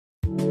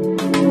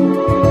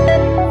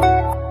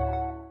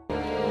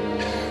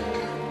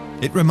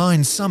It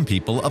reminds some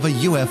people of a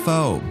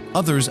UFO,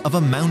 others of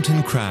a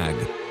mountain crag.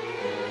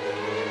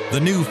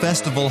 The new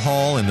festival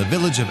hall in the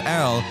village of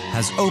Erl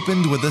has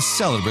opened with a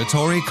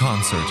celebratory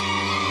concert.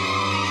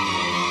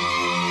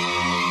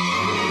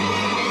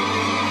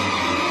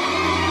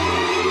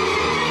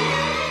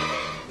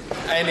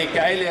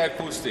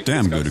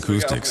 Damn good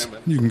acoustics.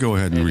 You can go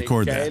ahead and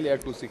record that.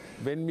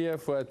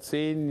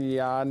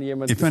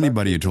 If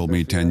anybody had told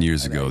me 10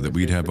 years ago that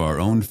we'd have our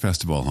own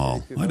festival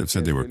hall, I'd have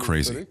said they were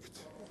crazy.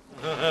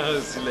 Il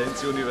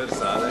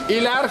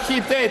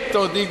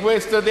architetto di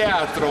questo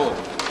teatro.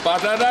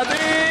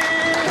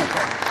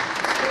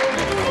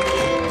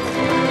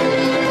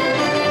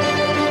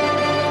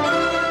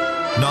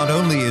 Not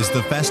only is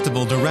the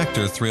festival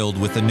director thrilled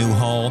with the new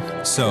hall,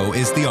 so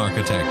is the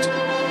architect.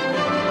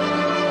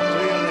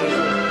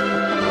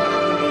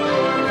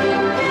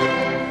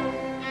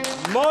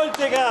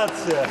 Molte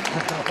grazie.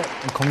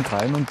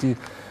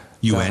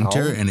 You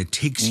enter and it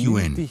takes you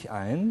in.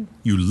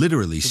 You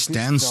literally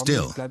stand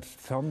still.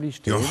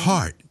 Your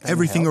heart,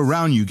 everything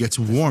around you gets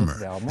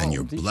warmer and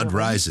your blood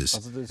rises.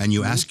 And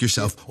you ask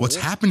yourself, what's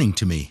happening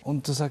to me?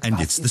 And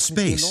it's the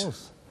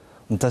space.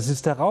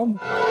 The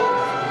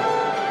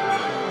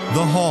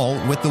hall,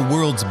 with the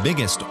world's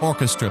biggest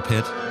orchestra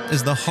pit,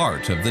 is the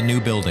heart of the new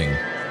building.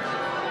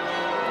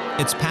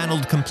 It's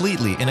paneled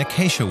completely in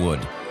acacia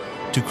wood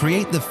to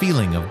create the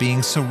feeling of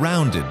being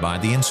surrounded by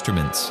the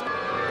instruments.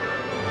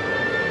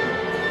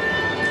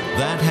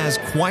 That has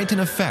quite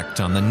an effect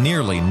on the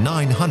nearly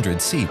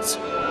 900 seats.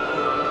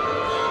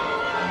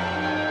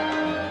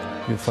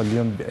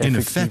 In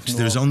effect,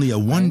 there's only a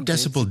 1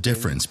 decibel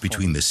difference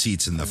between the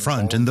seats in the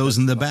front and those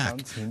in the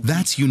back.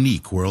 That's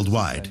unique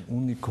worldwide.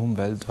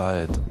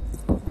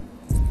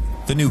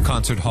 The new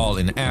concert hall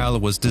in Erl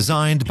was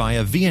designed by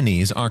a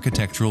Viennese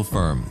architectural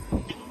firm.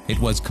 It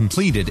was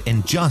completed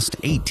in just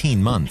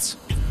 18 months.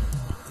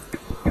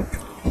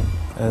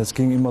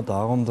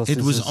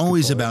 It was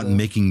always about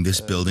making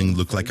this building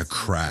look like a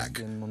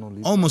crag,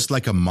 almost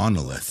like a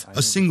monolith,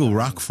 a single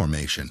rock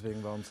formation.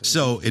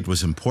 So it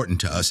was important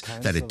to us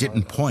that it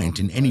didn't point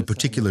in any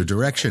particular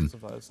direction.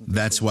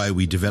 That's why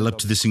we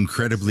developed this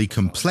incredibly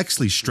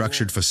complexly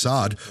structured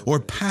facade or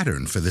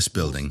pattern for this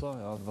building.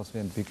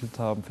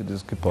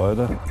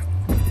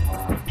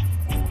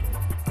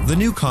 The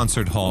new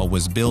concert hall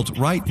was built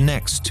right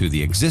next to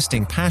the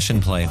existing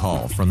Passion Play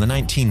Hall from the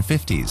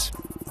 1950s.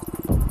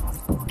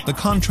 The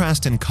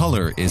contrast in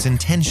color is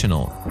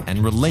intentional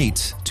and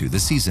relates to the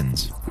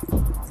seasons.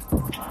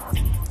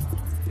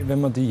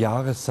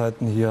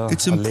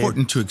 It's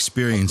important to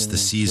experience the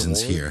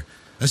seasons here,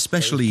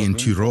 especially in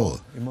Tyrol,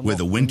 where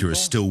the winter is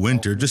still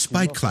winter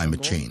despite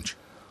climate change.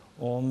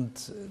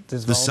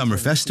 The Summer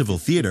Festival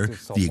Theater,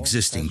 the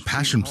existing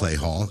Passion Play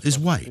Hall, is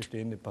white.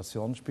 In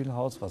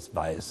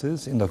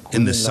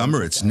the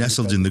summer, it's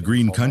nestled in the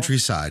green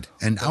countryside,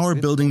 and our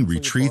building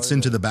retreats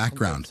into the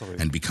background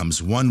and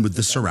becomes one with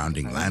the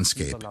surrounding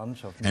landscape.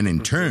 And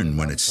in turn,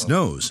 when it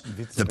snows,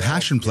 the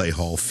Passion Play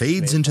Hall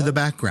fades into the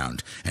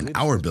background, and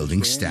our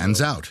building stands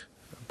out.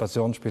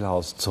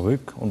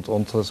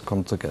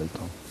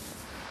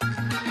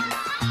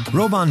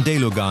 Roman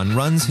Delugan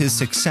runs his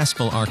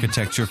successful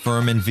architecture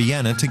firm in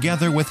Vienna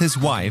together with his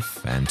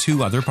wife and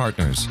 2 other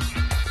partners.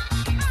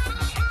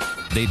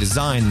 They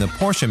designed the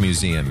Porsche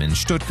Museum in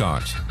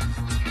Stuttgart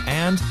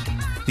and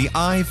the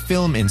Eye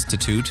Film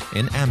Institute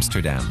in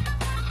Amsterdam.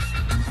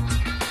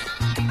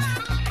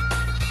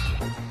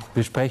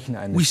 We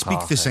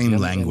speak the same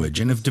language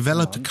and have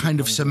developed a kind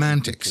of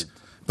semantics.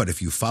 But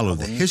if you follow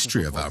the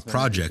history of our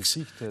projects,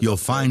 you'll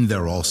find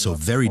they're also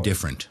very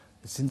different.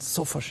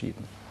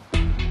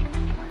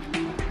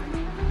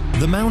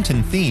 The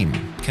mountain theme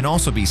can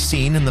also be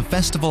seen in the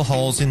festival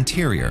hall's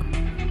interior.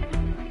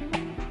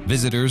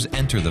 Visitors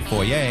enter the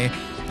foyer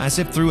as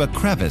if through a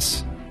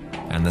crevice,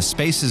 and the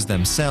spaces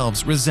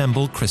themselves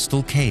resemble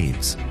crystal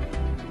caves.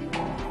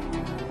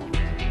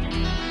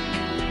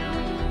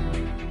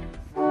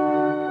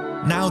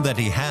 Now that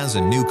he has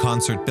a new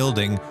concert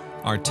building,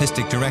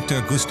 artistic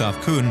director Gustav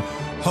Kuhn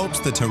hopes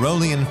the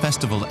Tyrolean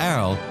Festival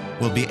Erl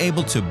will be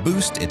able to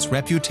boost its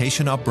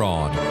reputation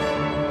abroad.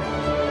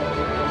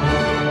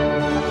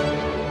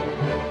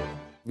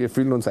 We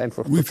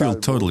feel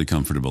totally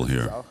comfortable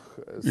here.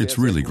 It's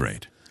really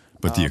great.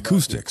 But the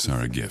acoustics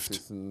are a gift.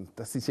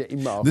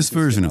 This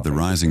version of the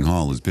Rising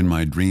Hall has been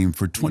my dream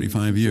for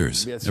 25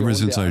 years, ever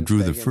since I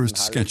drew the first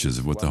sketches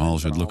of what the hall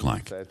should look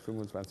like.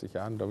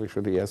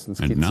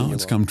 And now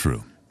it's come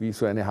true.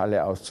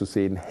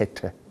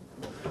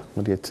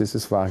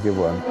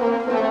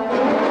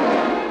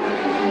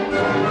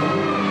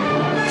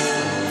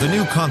 The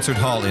new concert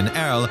hall in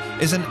Erl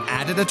is an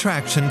added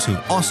attraction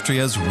to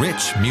Austria's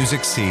rich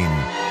music scene.